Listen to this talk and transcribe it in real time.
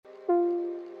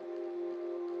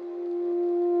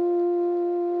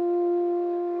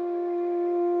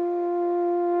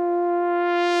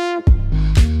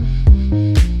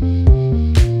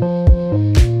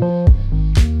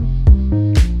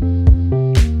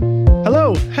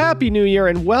Hello, Happy New Year,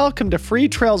 and welcome to Free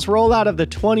Trail's rollout of the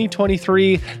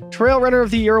 2023 Trail Runner of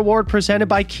the Year Award presented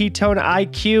by Ketone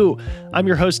IQ. I'm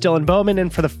your host, Dylan Bowman,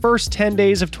 and for the first 10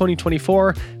 days of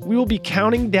 2024, we will be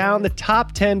counting down the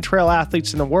top 10 trail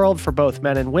athletes in the world for both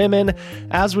men and women,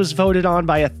 as was voted on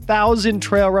by 1,000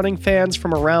 trail running fans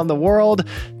from around the world.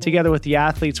 Together with the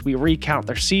athletes, we recount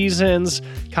their seasons,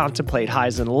 contemplate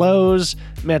highs and lows,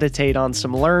 meditate on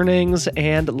some learnings,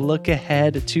 and look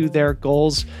ahead to their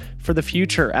goals for the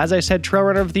future. As I said, Trail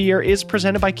Runner of the Year is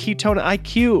presented by Ketone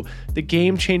IQ, the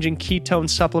game-changing ketone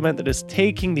supplement that is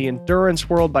taking the endurance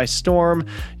world by storm.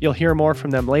 You'll hear more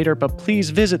from them later, but please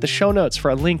visit the show notes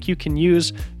for a link you can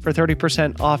use for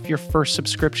 30% off your first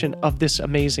subscription of this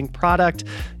amazing product.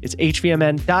 It's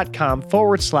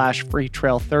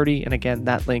hvmn.com/freetrail30. And again,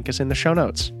 that link is in the show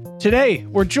notes. Today,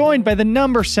 we're joined by the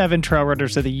number 7 Trail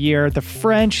Runners of the Year, the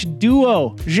French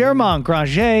duo, Germain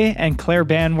Grangier and Claire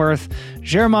Bannwarth.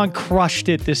 Germain crushed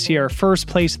it this year. First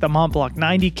place at the Mont Blanc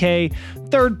 90K,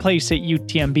 third place at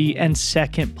UTMB, and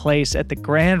second place at the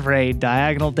Grangier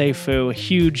Diagonal des Fous. A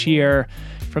huge year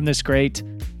from this great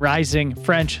rising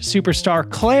French superstar.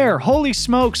 Claire, holy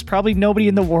smokes, probably nobody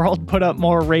in the world put up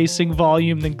more racing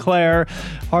volume than Claire.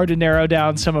 Hard to narrow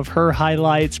down some of her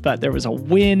highlights, but there was a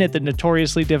win at the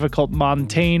notoriously difficult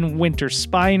Montaigne Winter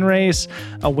Spine Race,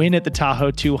 a win at the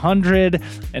Tahoe 200,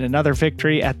 and another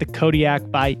victory at the Kodiak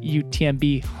by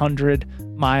UTMB 100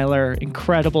 miler.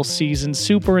 Incredible season,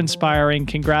 super inspiring.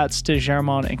 Congrats to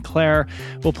Germain and Claire.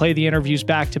 We'll play the interviews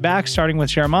back to back, starting with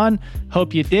Germain.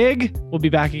 Hope you dig. We'll be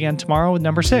back again tomorrow with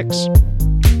number 6.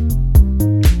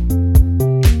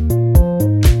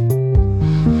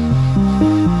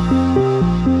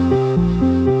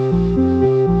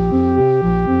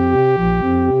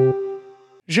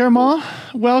 Germain,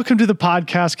 welcome to the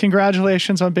podcast.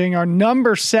 Congratulations on being our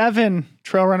number 7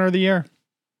 Trail Runner of the Year.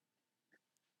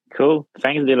 Cool.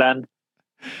 Thanks, Dylan.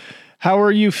 How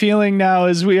are you feeling now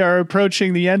as we are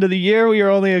approaching the end of the year? We are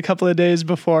only a couple of days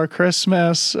before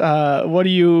Christmas. What are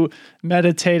you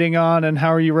meditating on, and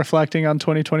how are you reflecting on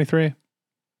 2023?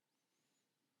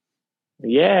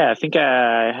 Yeah, I think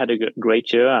I had a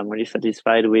great year. I'm really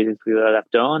satisfied with what I've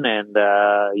done. And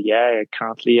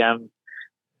currently I'm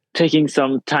taking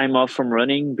some time off from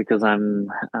running because I'm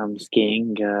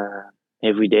skiing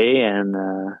every day and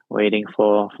waiting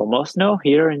for more snow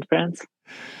here in France.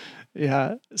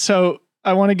 Yeah. So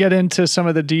I want to get into some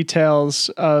of the details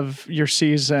of your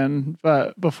season,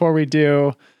 but before we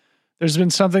do, there's been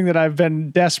something that I've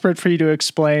been desperate for you to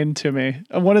explain to me.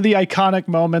 One of the iconic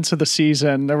moments of the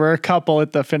season, there were a couple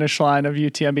at the finish line of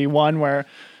UTMB, one where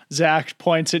Zach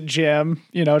points at Jim,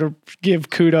 to give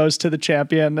kudos to the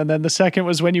champion. And then the second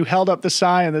was when you held up the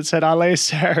sign that said, Allez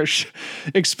Serge.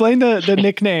 Explain the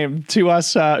nickname to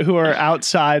us who are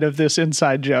outside of this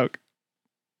inside joke.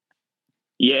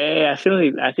 Yeah,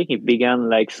 I think it began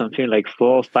like something like 4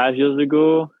 or 5 years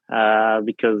ago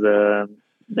because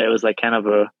there was kind of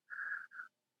a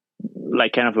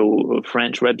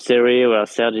French web series where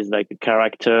Serge is like a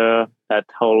character that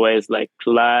always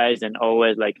lies and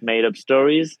always made up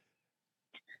stories.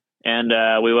 And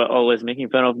we were always making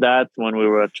fun of that when we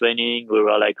were training. We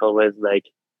were always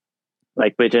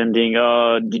pretending,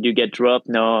 oh, did you get dropped?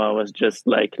 No, I was just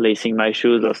lacing my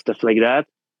shoes or stuff like that.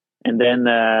 And then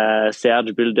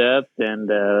Serge built up and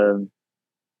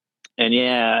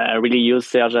I really used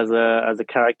Serge as a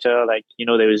character.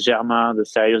 There was Germain, the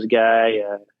serious guy,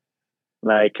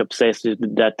 obsessed with the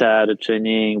data, the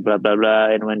training, blah, blah, blah.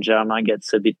 And when Germain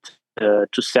gets a bit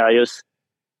too serious,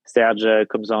 Serge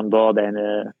comes on board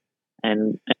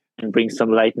and brings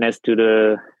some lightness to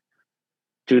the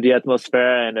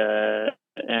atmosphere. And I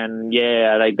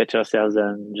like better Serge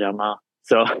than Germain.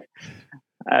 So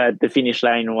at the finish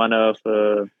line, one of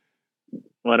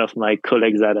my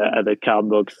colleagues at a card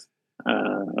box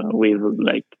with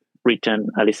written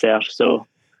Allez Serge. So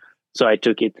I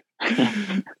took it.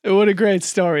 What a great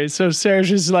story. So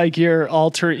Serge is your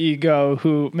alter ego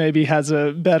who maybe has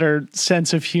a better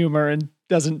sense of humor and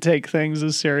doesn't take things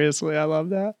as seriously. I love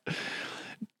that.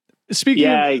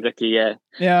 Exactly. Yeah.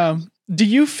 Yeah. Do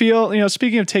you feel,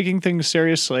 speaking of taking things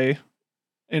seriously,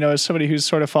 as somebody who's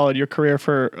sort of followed your career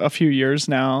for a few years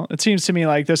now, it seems to me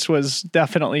like this was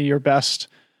definitely your best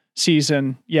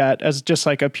season yet as just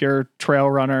a pure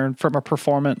trail runner from a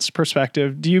performance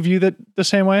perspective. Do you view that the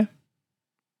same way?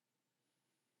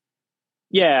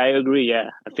 Yeah, I agree.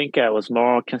 Yeah, I think I was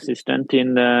more consistent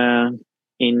in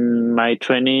my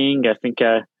training. I think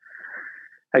I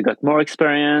got more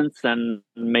experience, and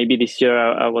maybe this year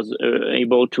I was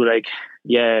able to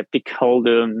pick all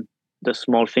the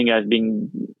small thing I've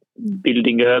been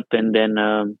building up, and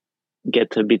then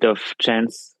get a bit of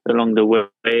chance along the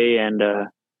way, and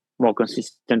more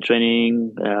consistent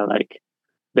training, like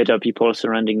better people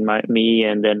surrounding me,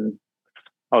 and then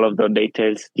all of the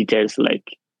details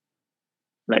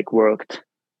like worked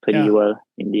pretty well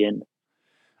in the end.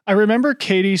 I remember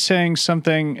Katie saying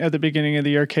something at the beginning of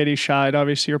the year, Katie Scheid,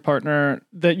 obviously your partner,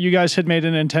 that you guys had made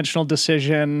an intentional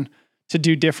decision to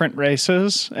do different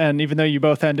races. And even though you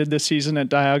both ended the season at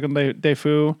Diagonal des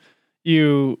Fous,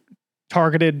 you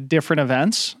targeted different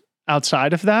events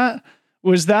outside of that.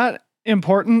 Was that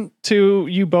important to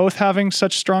you both having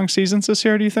such strong seasons this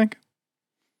year, do you think?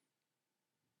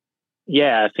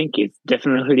 Yeah, I think it's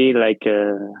definitely like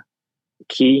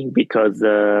key because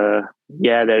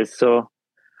there's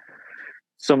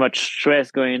so much stress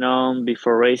going on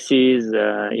before races.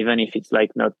 Even if it's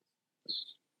like not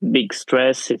big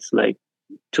stress, it's like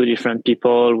two different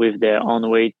people with their own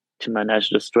way to manage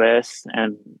the stress,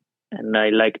 and I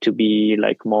like to be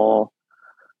like more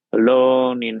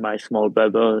alone in my small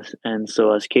bubbles, and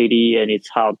so as Katie, and it's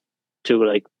hard to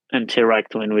like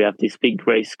interact when we have this big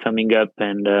race coming up,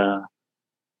 and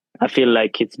I feel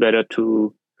like it's better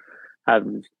to have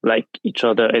like each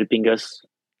other helping us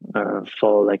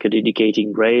for like a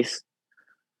dedicating race.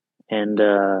 And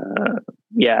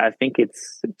I think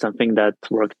it's something that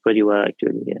worked pretty well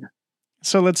actually. Yeah.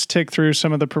 So let's take through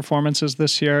some of the performances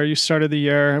this year. You started the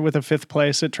year with a 5th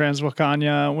place at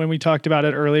Transvolcania. When we talked about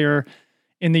it earlier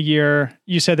in the year,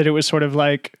 you said that it was sort of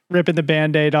like ripping the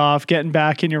Band-Aid off, getting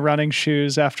back in your running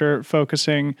shoes after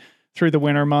focusing through the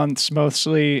winter months,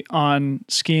 mostly on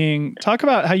skiing. Talk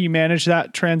about how you managed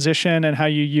that transition and how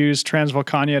you used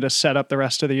Transvolcania to set up the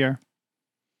rest of the year.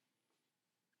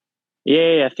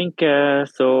 Yeah, I think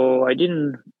so. I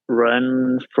didn't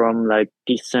run from like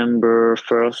December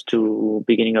 1st to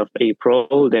beginning of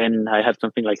April. Then I had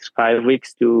something like 5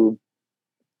 weeks to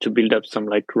build up some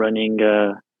like running,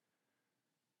 I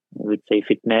would say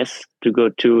fitness to go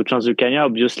to Transvolcania.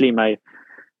 Obviously, my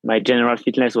general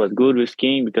fitness was good with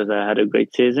skiing because I had a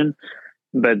great season.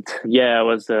 But yeah, I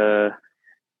was. I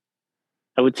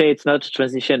would say it's not a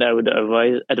transition I would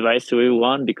advise to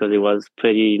everyone because it was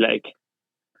pretty like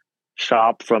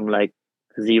sharp from like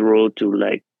 0 to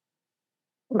like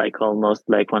almost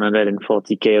like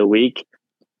 140k a week.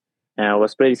 And I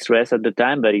was pretty stressed at the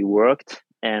time, but it worked.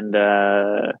 And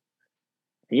I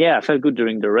felt good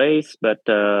during the race. But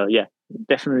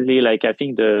definitely, like I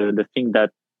think the thing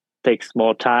that takes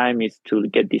more time is to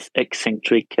get this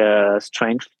eccentric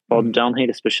strength for downhill,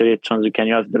 especially at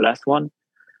Transvolcania, the last one.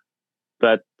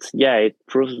 But yeah, it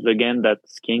proves again that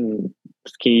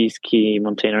ski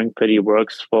mountaineering pretty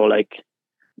works for like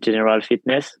general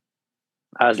fitness,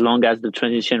 as long as the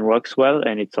transition works well,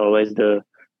 and it's always the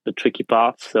tricky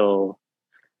part. So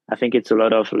I think it's a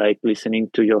lot of like listening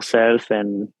to yourself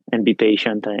and be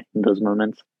patient in those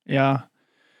moments. Yeah.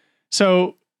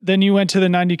 So then you went to the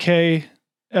 90K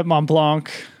at Mont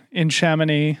Blanc in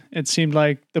Chamonix. It seemed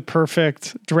like the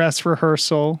perfect dress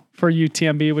rehearsal for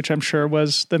UTMB, which I'm sure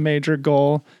was the major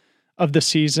goal of the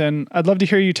season. I'd love to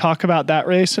hear you talk about that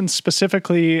race. And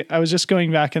specifically, I was just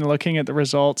going back and looking at the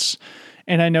results,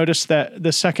 and I noticed that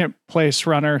the second place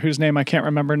runner, whose name I can't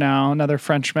remember now, another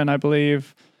Frenchman, I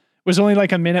believe, was only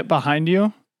like a minute behind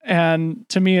you. And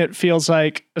to me, it feels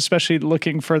like, especially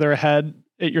looking further ahead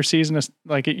at your season,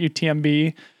 like at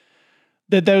UTMB,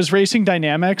 that those racing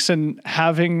dynamics and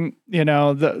having,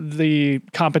 the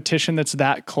competition that's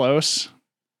that close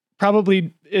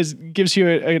probably gives you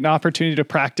an opportunity to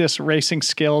practice racing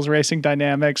skills, racing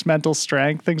dynamics, mental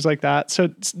strength, things like that. So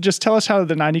just tell us how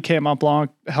the 90K at Mont Blanc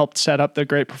helped set up the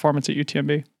great performance at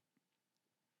UTMB.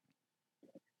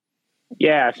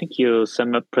 Yeah, I think you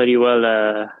sum up pretty well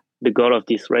the goal of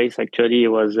this race. Actually, it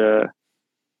was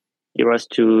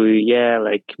to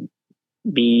like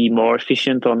be more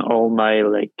efficient on all my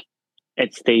like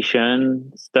at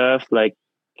station stuff, like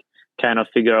kind of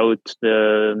figure out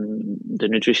the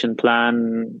nutrition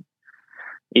plan.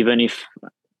 Even if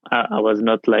I was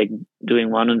not like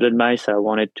doing 100 miles, I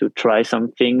wanted to try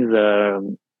some things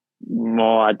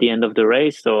more at the end of the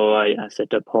race. So I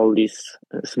set up all these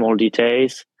small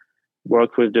details,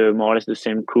 work with the more or less the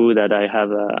same crew that I have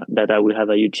that I will have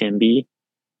at UTMB,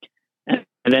 and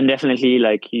then definitely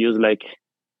like use like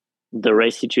the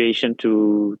race situation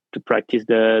to practice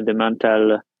the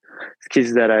mental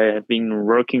skills that I have been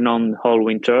working on whole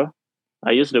winter.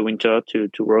 I use the winter to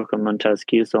work on mental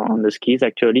skills on the skis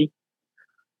actually,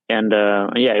 and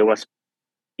it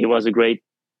was a great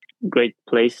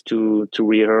place to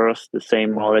rehearse the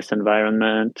same more or less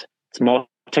environment. It's more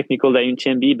technical than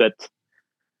UTMB, but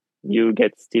you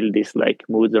get still this like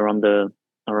mood around the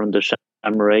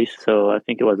sham race. So I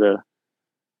think it was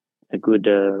a good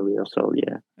rehearsal.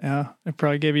 Yeah. Yeah, it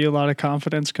probably gave you a lot of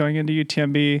confidence going into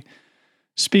UTMB.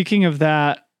 Speaking of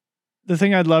that, the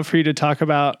thing I'd love for you to talk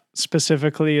about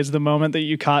specifically is the moment that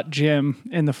you caught Jim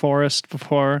in the forest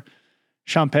before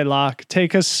Champex-Lac.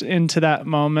 Take us into that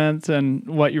moment and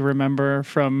what you remember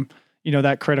from,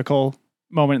 that critical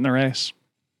moment in the race.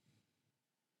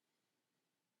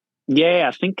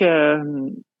 Yeah, I think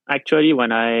actually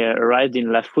when I arrived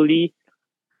in La Folie,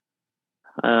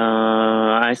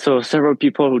 I saw several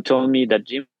people who told me that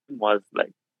Jim was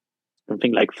like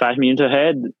something like 5 minutes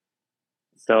ahead.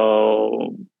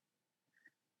 So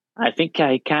I think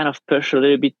I kind of pushed a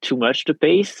little bit too much the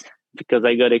pace because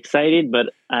I got excited, but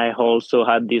I also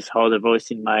had this other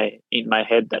voice in my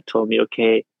head that told me,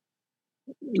 okay,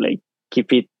 like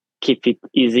keep it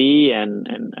easy,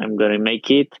 and I'm gonna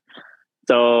make it.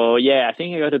 So yeah, I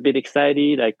think I got a bit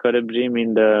excited. I caught up Jim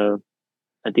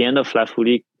at the end of La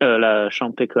Folie, La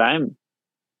Champex climb,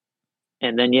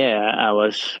 and then yeah, I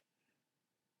was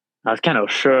kind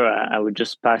of sure I would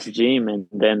just pass Jim, and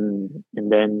then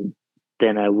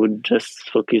I would just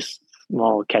focus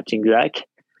more catching Zach.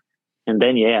 And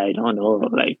then, yeah, I don't know,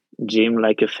 like Jim,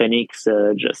 like a phoenix,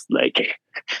 just like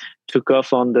took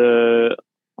off on the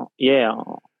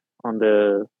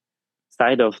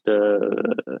side of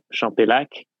the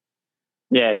Champex-Lac.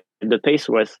 Yeah, the pace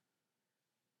was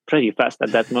pretty fast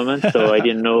at that moment, so I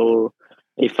didn't know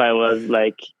if I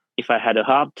had a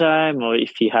hard time or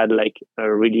if he had like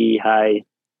a really high,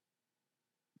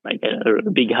 like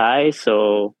a big high.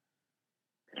 So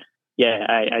yeah,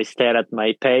 I stayed at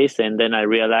my pace, and then I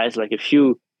realized like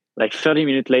 30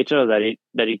 minutes later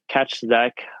that it catch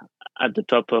Zach at the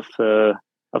top of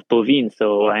Bovine.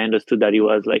 So I understood that he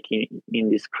was like in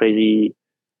this crazy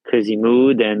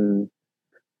mood, and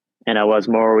I was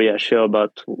more reassured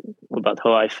about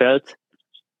how I felt.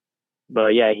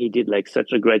 But yeah, he did like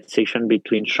such a great section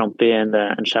between Champex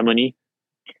and Chamonix.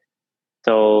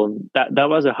 So that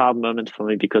was a hard moment for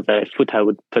me because I thought I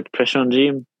would put pressure on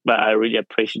Jim, but I really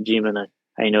appreciate Jim, and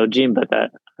I know Jim, but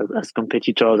as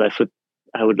competitors, I thought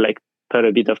I would like put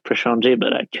a bit of pressure on Jim,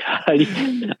 but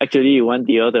actually it went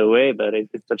the other way. But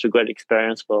it's such a great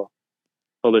experience for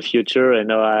the future, and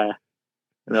now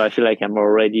I feel like I'm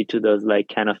more ready to those like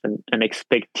kind of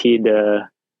unexpected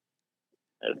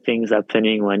things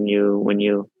happening when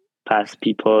you pass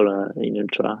people in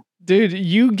ultra. Dude,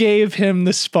 you gave him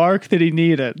the spark that he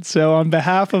needed. So on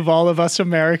behalf of all of us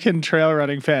American trail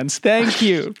running fans, thank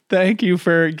you. Thank you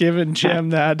for giving Jim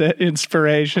that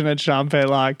inspiration at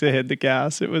Champex-Lac to hit the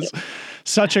gas. It was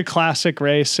such a classic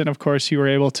race. And of course, you were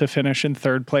able to finish in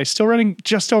third place, still running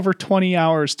just over 20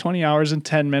 hours and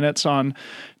 10 minutes on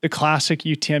the classic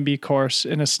UTMB course.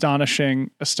 An astonishing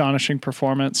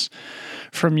performance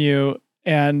from you.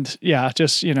 And yeah,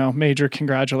 just, major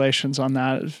congratulations on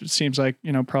that. It seems like,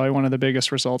 probably one of the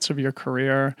biggest results of your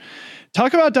career.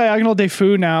 Talk about Diagonal des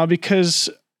Fous now,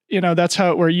 because, that's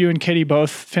where you and Katie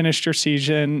both finished your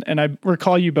season. And I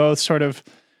recall you both sort of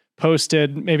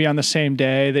posted maybe on the same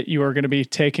day that you were going to be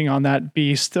taking on that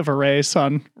beast of a race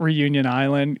on Reunion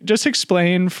Island. Just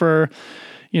explain for,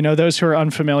 those who are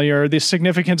unfamiliar, the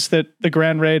significance that the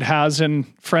Grand Raid has in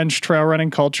French trail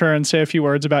running culture, and say a few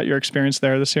words about your experience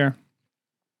there this year.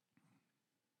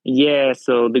 Yeah,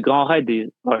 so the Grand Raid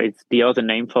it's the other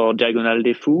name for Diagonal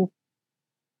des Fous.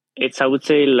 It's, I would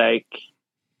say, like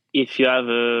if you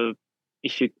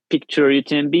picture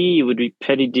UTMB, it would be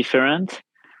pretty different.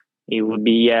 It would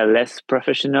be less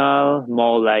professional,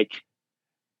 more like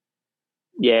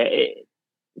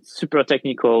super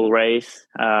technical race.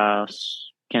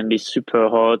 Can be super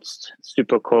hot,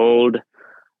 super cold.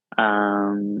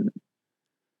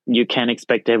 You can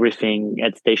expect everything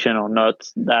at station or not.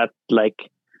 That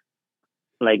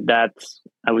like that,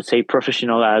 I would say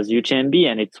professional as UTMB,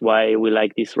 and it's why we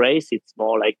like this race. It's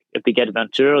more like a big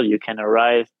adventure. You can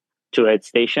arrive to a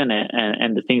station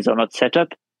and the things are not set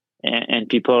up, and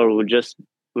people will just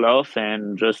laugh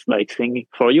and just like sing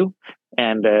for you,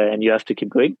 and you have to keep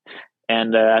going.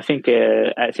 And I think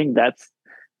that's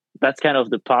kind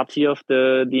of the party of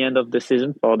the end of the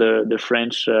season for the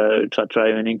French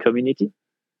ultra running community.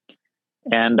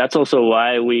 And that's also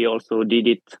why we also did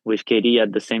it with Katie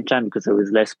at the same time, because there was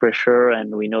less pressure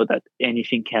and we know that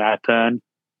anything can happen.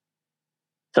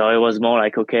 So it was more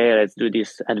like, okay, let's do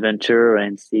this adventure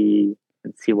and see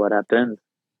what happens.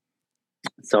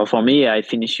 So for me, I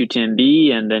finished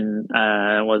UTMB, and then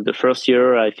was the first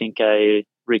year I think I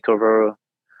recover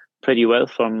pretty well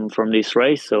from this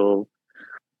race. So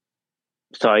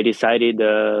I decided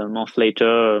a month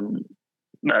later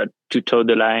to toe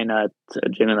the line at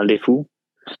Germain.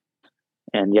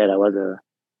 And yeah, that was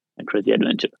a crazy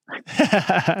adventure.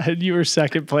 You were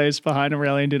second place behind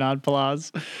Aurélien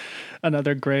Dunant-Palaz,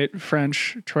 another great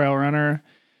French trail runner.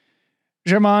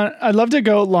 Germain, I'd love to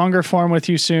go longer form with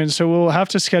you soon, so we'll have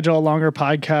to schedule a longer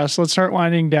podcast. Let's start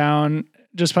winding down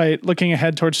just by looking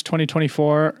ahead towards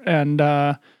 2024. And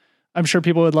I'm sure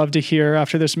people would love to hear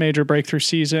after this major breakthrough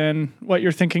season what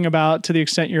you're thinking about, to the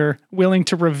extent you're willing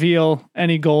to reveal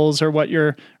any goals or what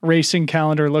your racing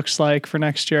calendar looks like for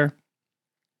next year.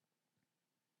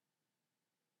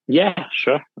 Yeah,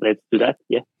 sure. Let's do that.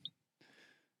 Yeah.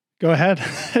 Go ahead.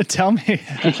 Tell me.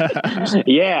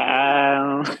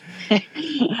 Yeah.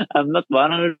 I'm not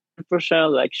 100%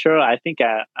 like sure. I think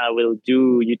I will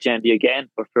do UTMB again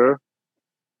for sure.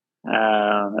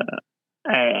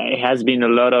 It has been a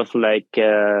lot of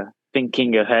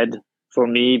thinking ahead for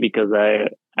me because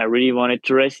I really wanted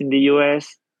to race in the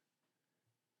US.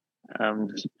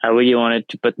 I really wanted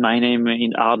to put my name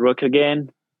in hard rock again,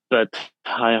 but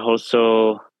I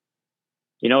also,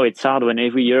 it's hard when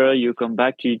every year you come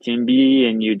back to UTMB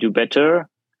and you do better.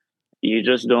 You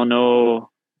just don't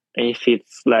know if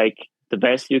it's like the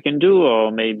best you can do, or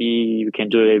maybe you can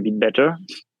do a bit better.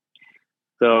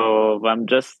 So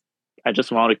I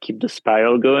just want to keep the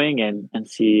spiral going and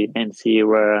see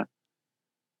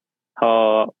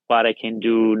what I can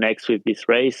do next with this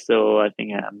race. So I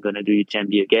think I'm gonna do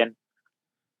UTMB again,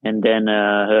 and then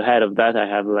ahead of that I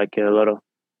have like a lot of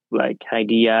like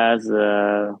ideas.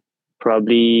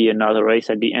 Probably another race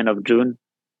at the end of June.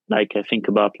 Like I think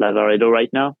about Lavaredo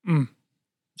right now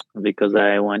because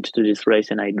I went to this race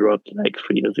and I dropped like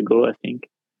 3 years ago, I think.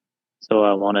 So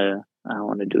I wanna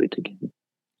do it again.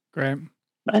 Great.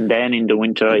 And then in the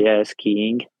winter,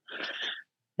 skiing.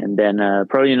 And then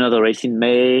probably another race in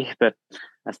May, but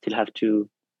I still have to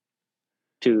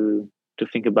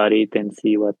think about it and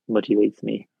see what motivates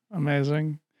me.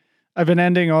 Amazing. I've been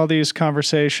ending all these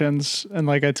conversations, and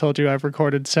like I told you, I've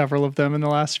recorded several of them in the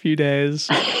last few days,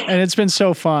 and it's been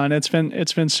so fun. It's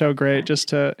been so great just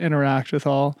to interact with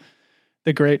all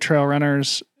the great trail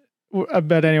runners.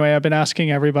 But anyway, I've been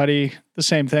asking everybody the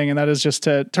same thing, and that is just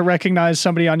to recognize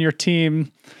somebody on your team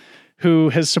who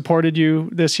has supported you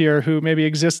this year, who maybe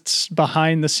exists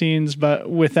behind the scenes, but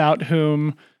without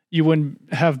whom you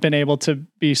wouldn't have been able to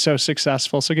be so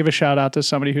successful. So give a shout out to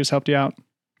somebody who's helped you out.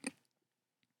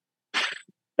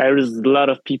 There's a lot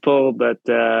of people, but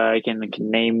I can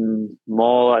name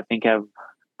more. I think I've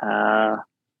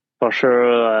for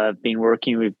sure been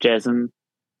working with Jason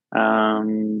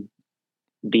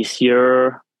this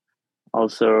year.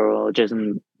 Also,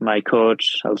 Jason, my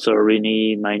coach. Also,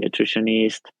 Rini, my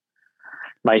nutritionist.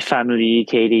 My family,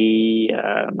 Katie,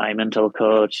 my mental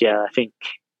coach. Yeah, I think,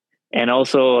 and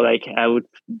also like I would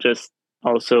just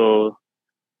also.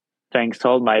 Thanks to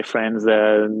all my friends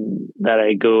that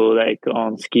I go like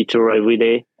on ski tour every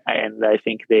day, and I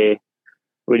think they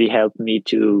really helped me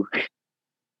to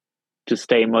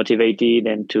stay motivated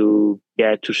and to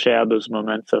share those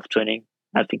moments of training.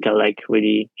 I think I like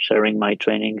really sharing my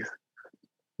trainings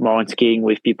more on skiing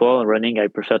with people. Running, I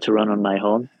prefer to run on my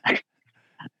own.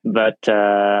 But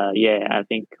I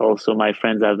think also my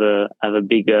friends have a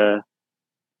big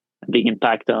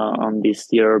impact on this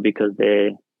year because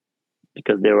they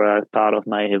were a part of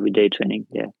my everyday training.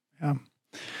 Yeah.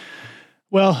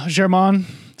 Well, Germain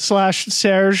 /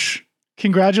 Serge,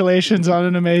 congratulations on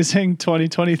an amazing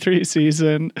 2023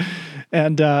 season.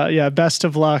 And best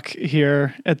of luck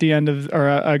here at the end of,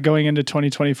 or going into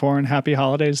 2024, and happy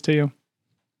holidays to you.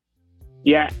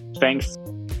 Yeah, thanks.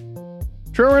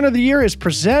 Trail Runner of the Year is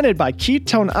presented by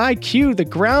Ketone IQ, the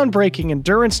groundbreaking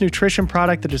endurance nutrition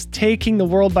product that is taking the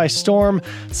world by storm.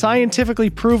 Scientifically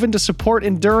proven to support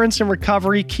endurance and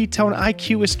recovery, Ketone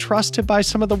IQ is trusted by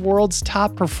some of the world's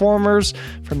top performers,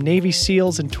 from Navy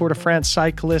SEALs and Tour de France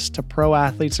cyclists to pro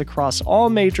athletes across all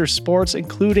major sports,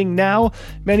 including now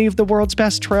many of the world's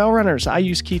best trail runners. I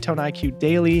use Ketone IQ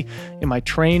daily in my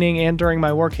training and during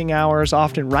my working hours,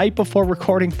 often right before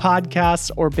recording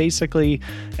podcasts, or basically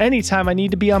anytime I need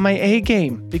to be on my A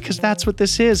game, because that's what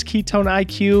this is. Ketone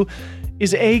IQ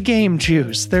is A game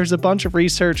juice. There's a bunch of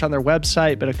research on their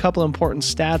website, but a couple important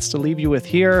stats to leave you with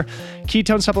here.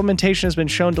 Ketone supplementation has been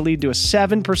shown to lead to a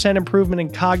 7% improvement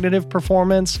in cognitive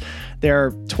performance.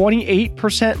 They're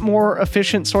 28% more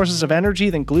efficient sources of energy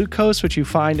than glucose, which you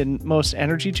find in most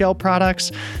energy gel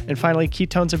products. And finally,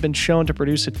 ketones have been shown to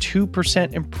produce a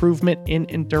 2% improvement in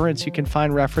endurance. You can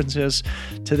find references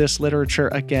to this literature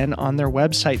again on their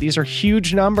website. These are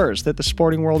huge numbers that the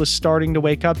sporting world is starting to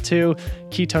wake up to.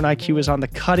 Ketone IQ is on the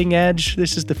cutting edge.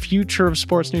 This is the future of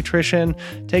sports nutrition.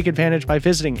 Take advantage by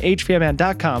visiting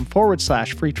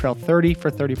hvmn.com/freetrail30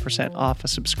 for 30% off a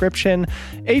subscription.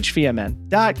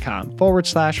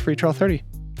 hvmn.com/freetrail30.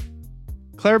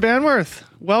 Claire Bannwarth,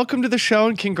 welcome to the show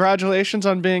and congratulations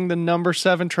on being the number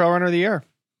 7 trail runner of the year.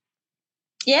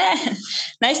 Yeah,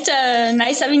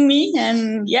 nice having me.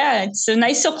 And yeah, it's a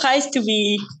nice surprise to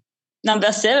be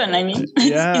number 7. I mean,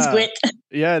 it's great.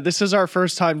 Yeah, this is our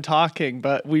first time talking,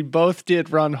 but we both did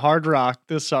run Hard Rock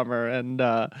this summer, and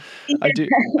I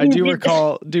do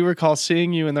recall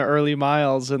seeing you in the early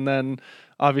miles, and then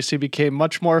obviously became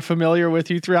much more familiar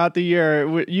with you throughout the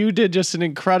year. You did just an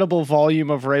incredible volume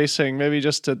of racing. Maybe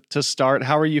just to start,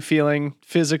 how are you feeling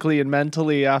physically and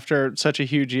mentally after such a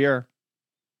huge year?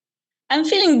 I'm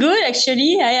feeling good,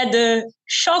 actually. I had a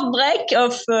short break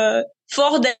of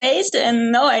 4 days,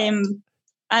 and now I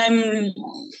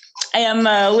am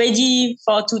ready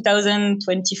for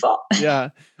 2024. Yeah.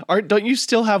 Don't you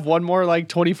still have one more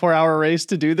 24-hour race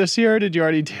to do this year? Or did you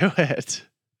already do it?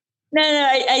 No,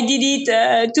 I did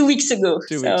it 2 weeks ago.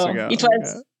 2 weeks ago. It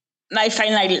was my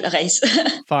final race.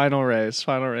 Final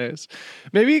race.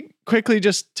 Maybe quickly,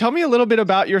 just tell me a little bit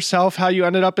about yourself, how you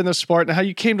ended up in the sport and how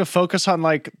you came to focus on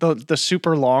the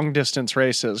super long distance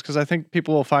races. Cause I think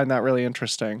people will find that really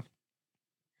interesting.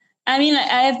 I mean,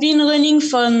 I have been running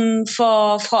for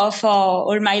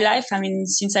all my life. I mean,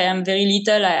 since I am very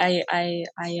little, I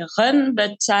run,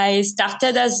 but I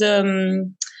started as,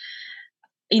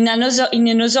 in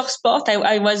another sport.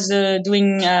 I was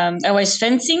doing I was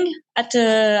fencing at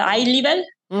a high level.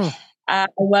 I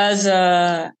was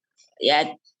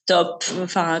top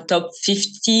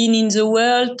 15 in the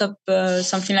world, top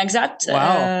something like that.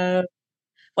 Wow.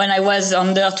 When I was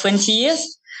under 20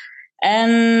 years,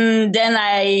 and then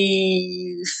I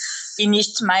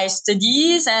finished my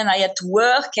studies and I had to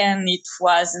work, and it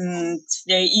wasn't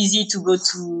very easy to go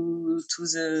to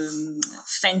the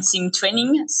fencing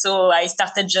training. So I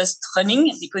started just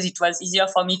running because it was easier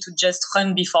for me to just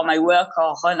run before my work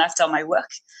or run after my work.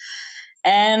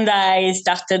 And I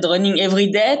started running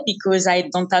every day because I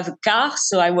don't have a car.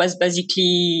 So I was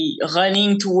basically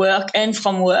running to work and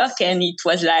from work, and it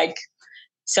was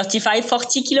 35,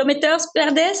 40 kilometers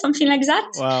per day, something like that.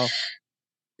 Wow.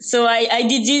 So I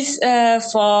did this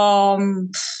for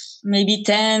maybe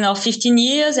 10 or 15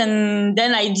 years. And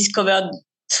then I discovered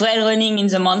trail running in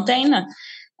the mountain.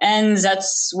 And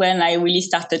that's when I really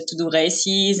started to do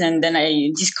races. And then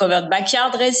I discovered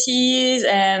backyard races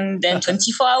and then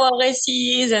 24-hour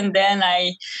races. And then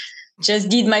I just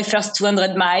did my first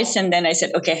 200 miles. And then I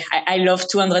said, okay, I love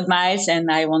 200 miles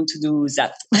and I want to do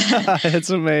that.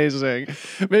 It's amazing.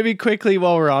 Maybe quickly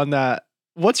while we're on that,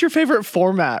 what's your favorite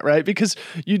format, right? Because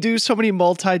you do so many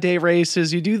multi-day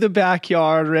races, you do the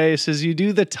backyard races, you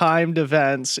do the timed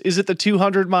events. Is it the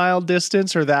 200-mile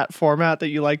distance or that format that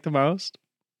you like the most?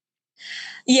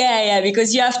 Yeah,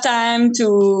 because you have time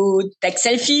to take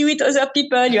selfie with other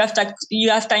people. You have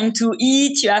time to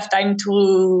eat. You have time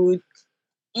to.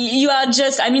 You are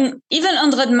just. I mean, even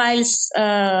 100 miles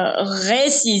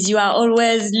races, you are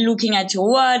always looking at your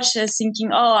watch,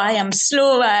 thinking, "Oh, I am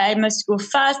slow. I must go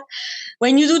fast."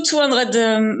 When you do 200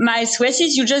 miles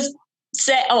races, you just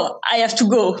say, "Oh, I have to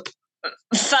go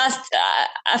fast."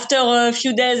 After a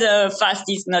few days, fast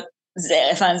is not.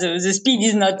 The speed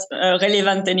is not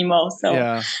relevant anymore. So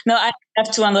no, I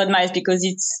have 200 miles because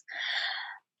it's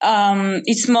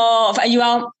more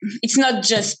it's not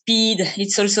just speed.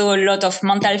 It's also a lot of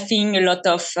mental thing, a lot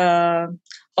of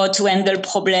how to handle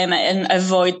problem and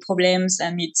avoid problems.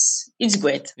 And it's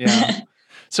great. Yeah.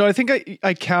 So I think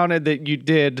I counted that you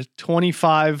did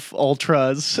 25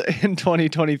 ultras in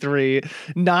 2023,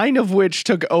 9 of which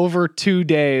took over 2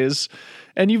 days.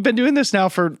 And you've been doing this now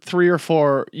for 3 or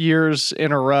 4 years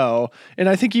in a row. And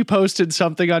I think you posted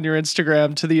something on your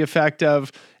Instagram to the effect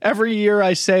of, every year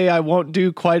I say I won't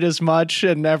do quite as much,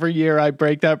 and every year I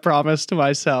break that promise to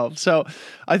myself. So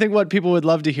I think what people would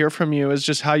love to hear from you is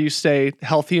just how you stay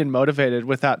healthy and motivated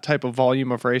with that type of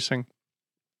volume of racing.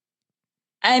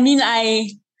 I mean,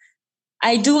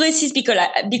 I do races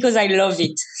because I love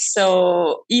it.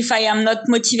 So if I am not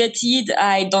motivated,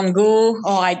 I don't go,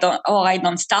 or I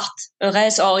don't start a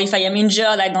race. Or if I am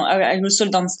injured, I also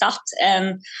don't start.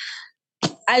 And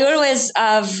I always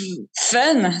have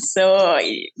fun. So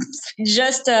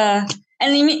just and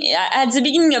at the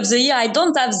beginning of the year, I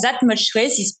don't have that much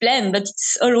races planned, but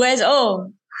it's always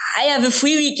I have a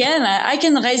free weekend. I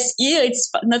can race here.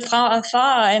 It's not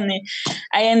far, and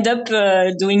I end up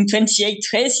doing 28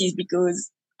 races because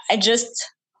I just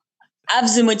have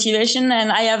the motivation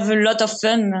and I have a lot of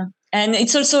fun. And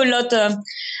it's also a lot.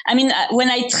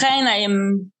 When I train, I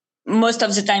am most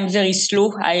of the time very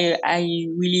slow. I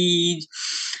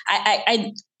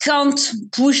can't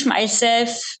push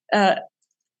myself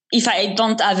if I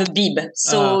don't have a bib.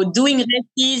 So doing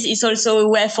races is also a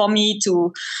way for me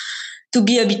to to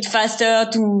be a bit faster,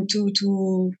 to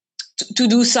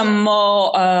do some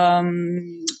more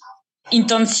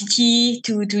intensity,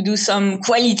 to do some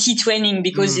quality training,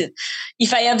 because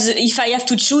if I have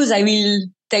to choose, I will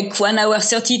take 1 hour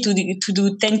 30 to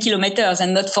do 10 kilometers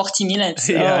and not 40 minutes.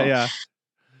 So, yeah.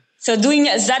 So doing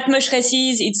that much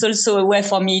races, it's also a way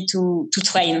for me to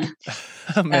train.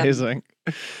 Amazing.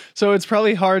 So it's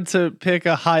probably hard to pick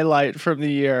a highlight from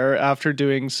the year after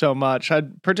doing so much.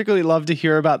 I'd particularly love to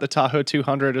hear about the Tahoe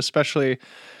 200, especially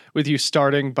with you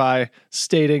starting by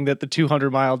stating that the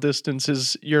 200-mile distance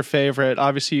is your favorite.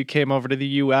 Obviously, you came over to the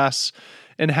U.S.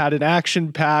 and had an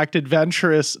action-packed,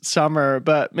 adventurous summer,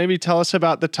 but maybe tell us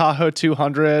about the Tahoe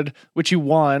 200, which you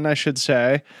won, I should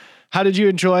say. How did you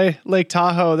enjoy Lake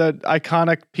Tahoe, that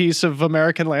iconic piece of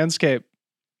American landscape?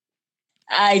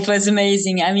 It was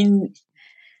amazing. I mean,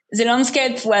 the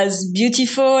landscape was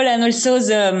beautiful, and also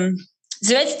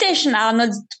the aid stations are not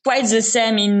quite the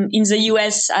same in the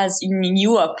US as in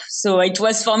Europe. So it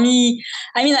was for me,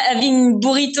 I mean, having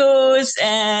burritos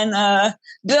and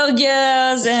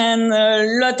burgers and a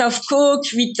lot of Coke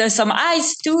with some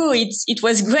ice too. It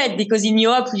was great, because in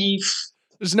Europe,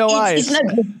 there's no ice. It's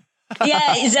not good.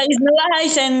 Yeah, there is no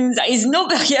ice and there is no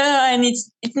burger, and it's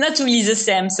not really the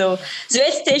same. So the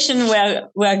aid stations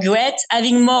were great.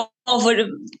 Having most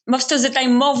of the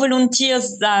time more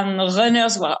volunteers than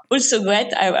runners were also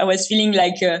great. I was feeling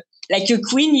like a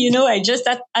queen, you know. I just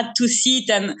had to sit,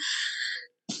 and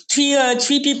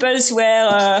three people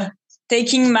were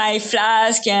taking my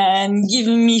flask and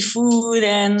giving me food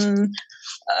and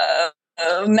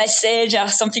message or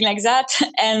something like that.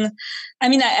 And I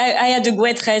mean, I had a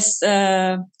great race.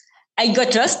 I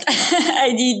got lost.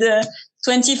 I did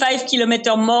 25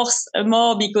 kilometers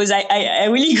more because I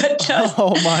really got lost.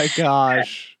 Oh my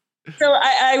gosh. So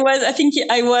I think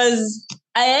I was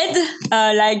ahead,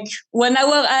 like 1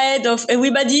 hour ahead of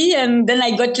everybody. And then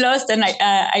I got lost, and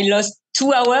I lost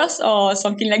 2 hours or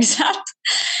something like that.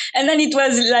 And then it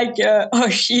was like, oh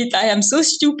shit, I am so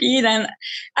stupid. And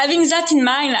having that in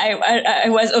mind, I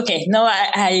was okay. No,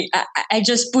 I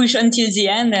just push until the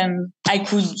end, and I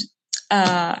could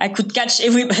catch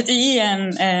everybody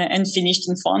and finished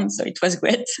in front. So it was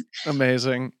great.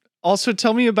 Amazing. Also,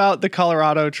 tell me about the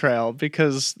Colorado Trail,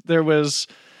 because there was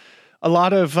a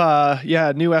lot of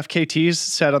new FKTs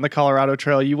set on the Colorado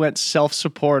Trail. You went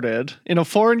self-supported in a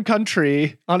foreign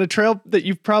country on a trail that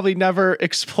you've probably never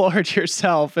explored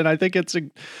yourself. And I think it's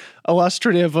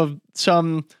illustrative of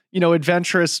some,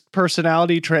 adventurous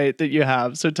personality trait that you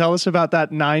have. So tell us about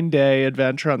that 9-day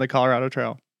adventure on the Colorado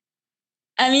Trail.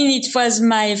 I mean, it was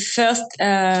my first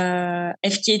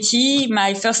FKT,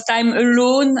 my first time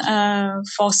alone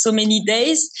for so many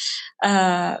days,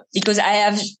 because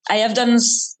I have done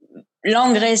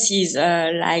long races,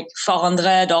 like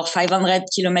 400 or 500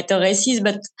 kilometer races,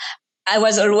 but I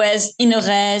was always in a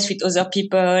race with other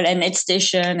people and aid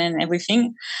station and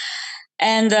everything.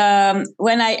 And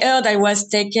when I heard I was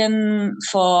taken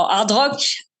for hard rock,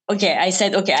 okay, I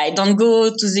said, okay, I don't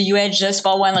go to the US just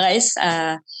for one race.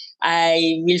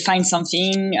 I will find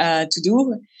something to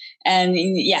do. And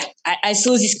I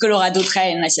saw this Colorado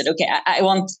Trail, and I said, okay, I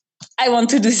want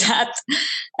to do that.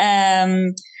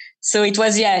 So it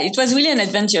was really an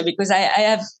adventure, because I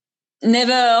have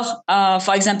never,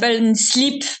 for example,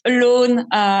 sleep alone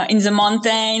in the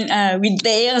mountain with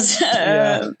bears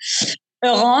around.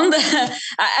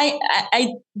 I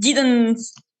didn't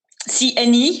see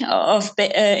any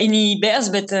bears,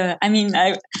 but I mean,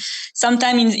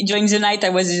 sometimes during the night I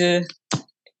was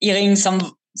hearing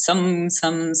some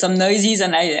noises,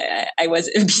 and I was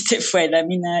a bit afraid. I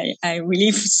mean, I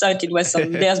really thought it was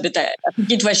some bears, but I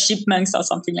think it was chipmunks or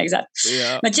something like that.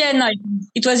 Yeah. But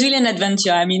it was really an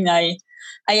adventure. I mean, I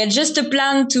had just a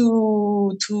plan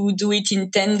to do it in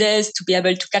 10 days to be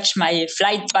able to catch my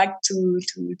flight back to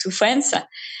France.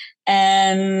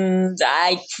 And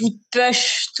I could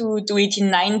push to do it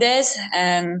in 9 days,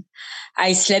 and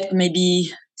I slept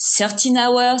maybe 13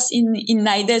 hours in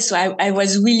 9 days. So I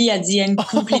was really at the end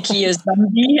completely a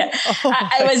zombie.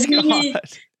 I was really,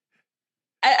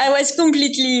 I was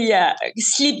completely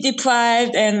sleep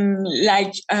deprived and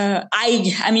like on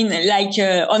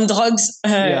drugs.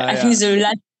 I think the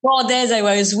last 4 days I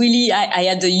was really, I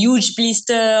had the huge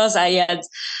blisters. I had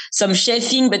some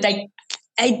chafing, but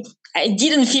I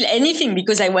didn't feel anything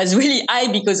because I was really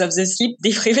high because of the sleep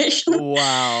deprivation.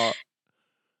 Wow.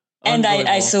 And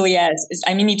I saw, yes,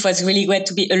 I mean, it was really great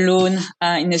to be alone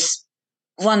in this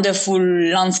wonderful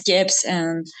landscapes.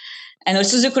 And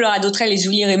also the Colorado Trail is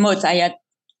really remote. I had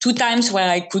 2 times where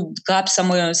I could grab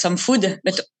some food,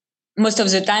 but most of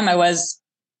the time I was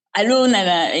alone,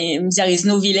 and there is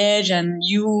no village, and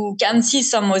you can see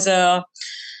some other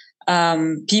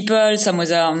people, some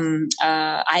other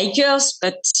hikers,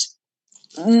 but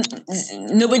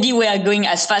nobody were going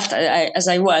as fast as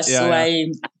I was. I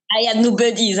had no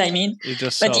buddies. I mean,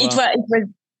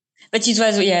 but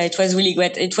it was really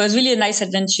great. It was really a nice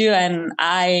adventure, and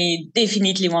I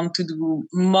definitely want to do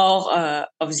more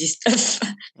of this stuff.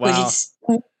 Wow. It's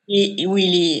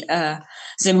really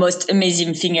the most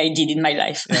amazing thing I did in my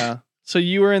life. Yeah. So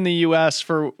you were in the US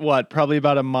for what, probably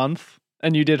about a month,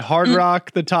 and you did Hard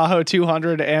Rock, the Tahoe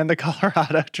 200, and the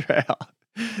Colorado Trail.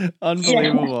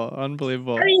 Unbelievable. Yeah.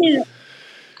 Unbelievable. I mean,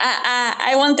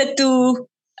 I wanted to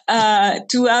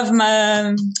have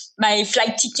my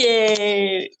flight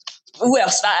ticket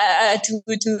worse, to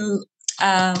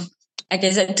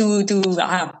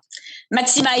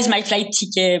maximize my flight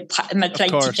ticket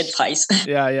price.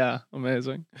 Yeah.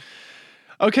 Amazing.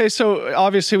 Okay, so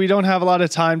obviously we don't have a lot of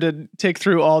time to take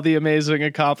through all the amazing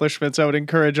accomplishments. I would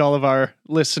encourage all of our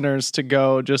listeners to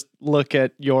go just look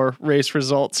at your race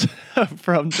results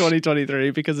from 2023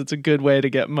 because it's a good way to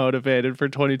get motivated for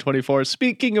 2024.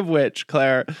 Speaking of which,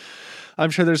 Claire,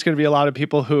 I'm sure there's going to be a lot of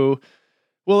people who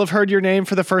will have heard your name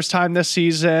for the first time this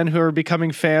season, who are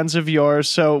becoming fans of yours.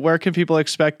 So where can people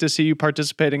expect to see you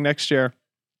participating next year?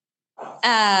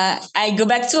 I go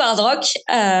back to Hard Rock,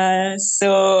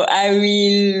 so I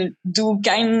will do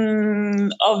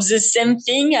kind of the same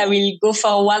thing. I will go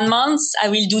for 1 month. I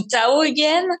will do Tahoe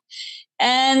again,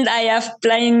 and I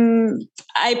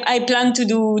plan to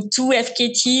do 2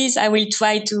 FKTs. I will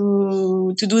try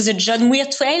to do the John Muir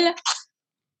Trail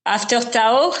after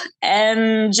Tahoe,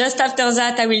 and just after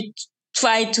that, I will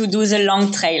try to do the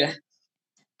long trail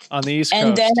on the East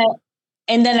Coast.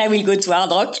 And then I will go to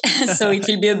Hard Rock, so it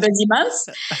will be a busy month.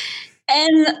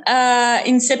 And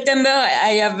in September,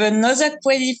 I have another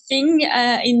crazy thing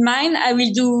in mind. I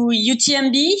will do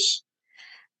UTMB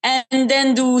and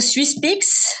then do Swiss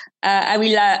Peaks. I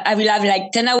will have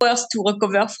like 10 hours to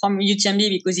recover from UTMB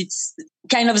because it's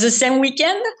kind of the same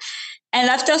weekend. And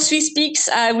after Swiss Peaks,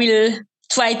 I will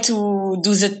try to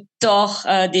do the Tour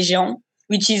des Géants,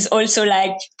 which is also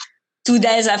like 2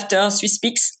 days after Swiss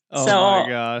Peaks. Oh my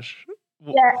gosh.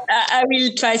 Yeah, I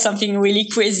will try something really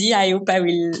crazy. I hope I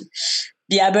will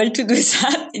be able to do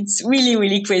that. It's really,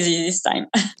 really crazy this time.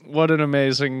 What an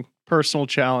amazing personal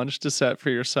challenge to set for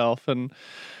yourself. And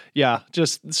yeah,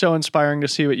 just so inspiring to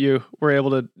see what you were able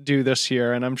to do this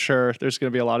year. And I'm sure there's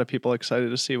going to be a lot of people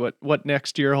excited to see what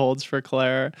next year holds for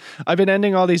Claire. I've been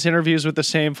ending all these interviews with the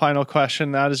same final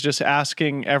question. That is just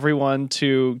asking everyone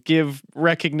to give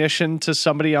recognition to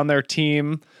somebody on their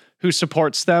team who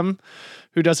supports them,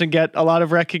 who doesn't get a lot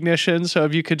of recognition. So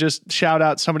if you could just shout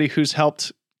out somebody who's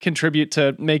helped contribute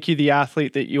to make you the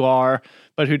athlete that you are,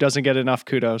 but who doesn't get enough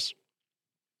kudos.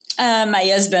 My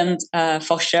husband,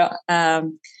 for sure.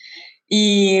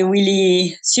 He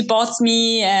really supports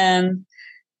me, and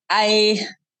he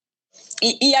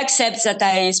accepts that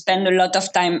I spend a lot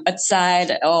of time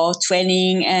outside or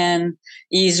training, and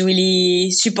he's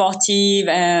really supportive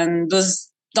and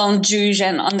don't judge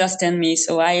and understand me.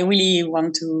 So I really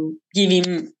want to give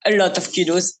him a lot of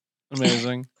kudos.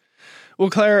 Amazing. Well,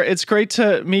 Claire, it's great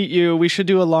to meet you. We should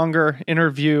do a longer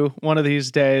interview one of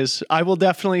these days. I will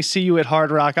definitely see you at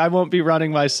Hard Rock. I won't be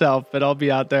running myself, but I'll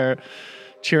be out there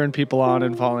cheering people on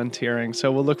and volunteering. So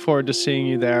we'll look forward to seeing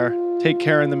you there. Take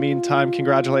care in the meantime.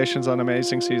 Congratulations on an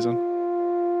amazing season.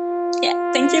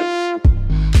 Yeah, thank you.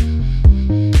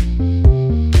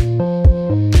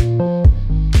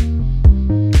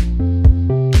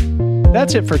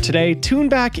 That's it for today. Tune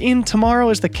back in tomorrow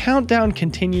as the countdown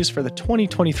continues for the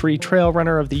 2023 Trail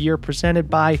Runner of the Year presented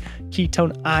by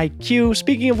Ketone IQ.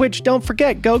 Speaking of which, don't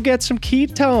forget, go get some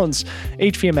ketones.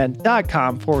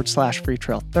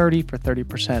 hvmn.com/freetrail30 for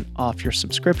 30% off your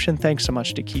subscription. Thanks so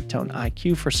much to Ketone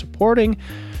IQ for supporting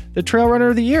the Trail Runner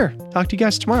of the Year. Talk to you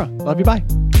guys tomorrow. Love you. Bye.